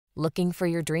Looking for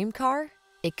your dream car?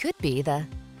 It could be the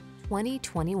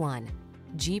 2021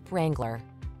 Jeep Wrangler.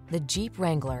 The Jeep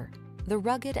Wrangler, the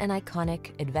rugged and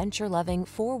iconic, adventure-loving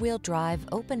four-wheel drive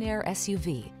open-air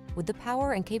SUV with the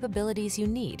power and capabilities you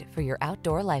need for your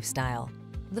outdoor lifestyle.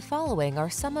 The following are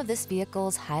some of this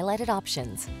vehicle's highlighted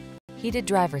options: heated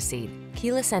driver's seat,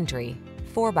 keyless entry,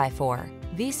 4x4,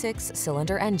 V6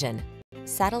 cylinder engine,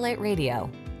 satellite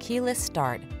radio, keyless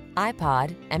start,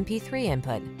 iPod, MP3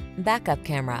 input, backup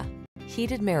camera,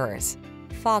 heated mirrors,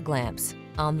 fog lamps.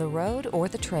 On the road or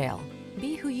the trail,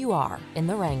 be who you are in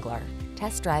the Wrangler.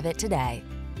 Test drive it today.